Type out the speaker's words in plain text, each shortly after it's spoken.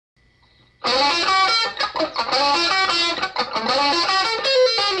I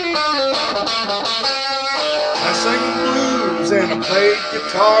sang the blues and I played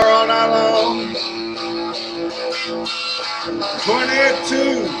guitar all night long.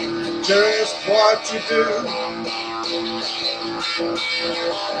 22, just what you do.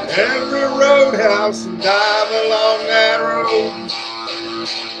 Every roadhouse and dive along that road.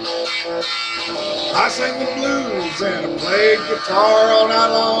 I sang the blues and I played guitar all night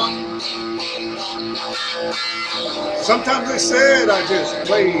long. Sometimes they said I just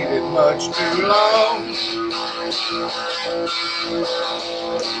played it much too long.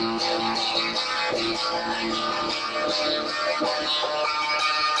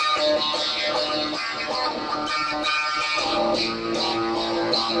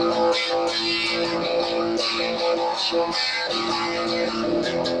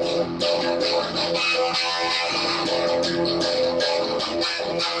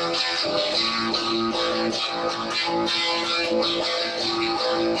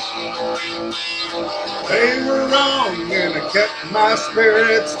 They were wrong and I kept my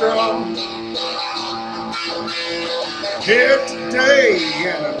spirit strong. Here today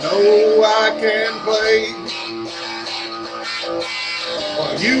and I know I can play.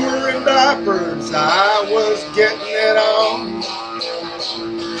 While you were in diapers, I was getting it on.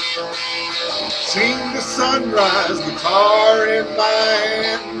 Seen the sunrise, guitar in my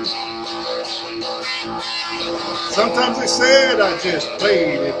hand. Sometimes they said I just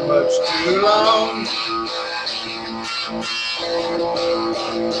played it much too long.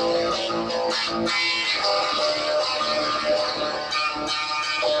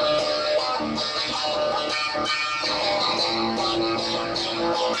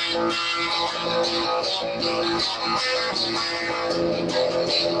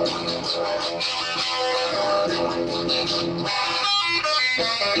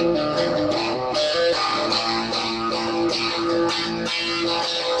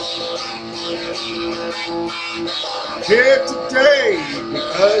 Here today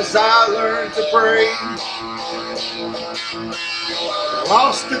because I learned to pray.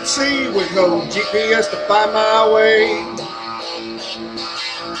 Lost at sea with no GPS to find my way.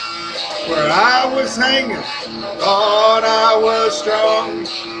 Where I was hanging, thought I was strong.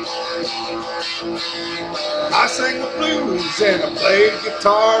 I sang the blues and I played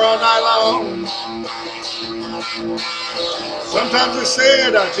guitar all night long. Sometimes they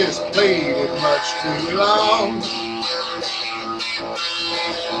said I just played it much too long.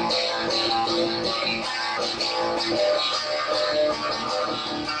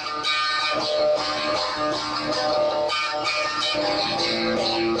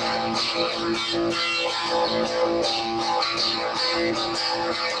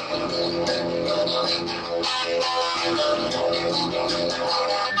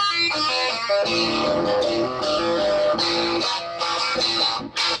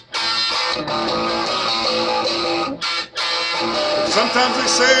 Sometimes they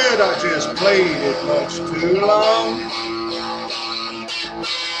said I just played it much too long.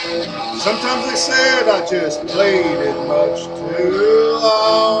 Sometimes they said I just played it much too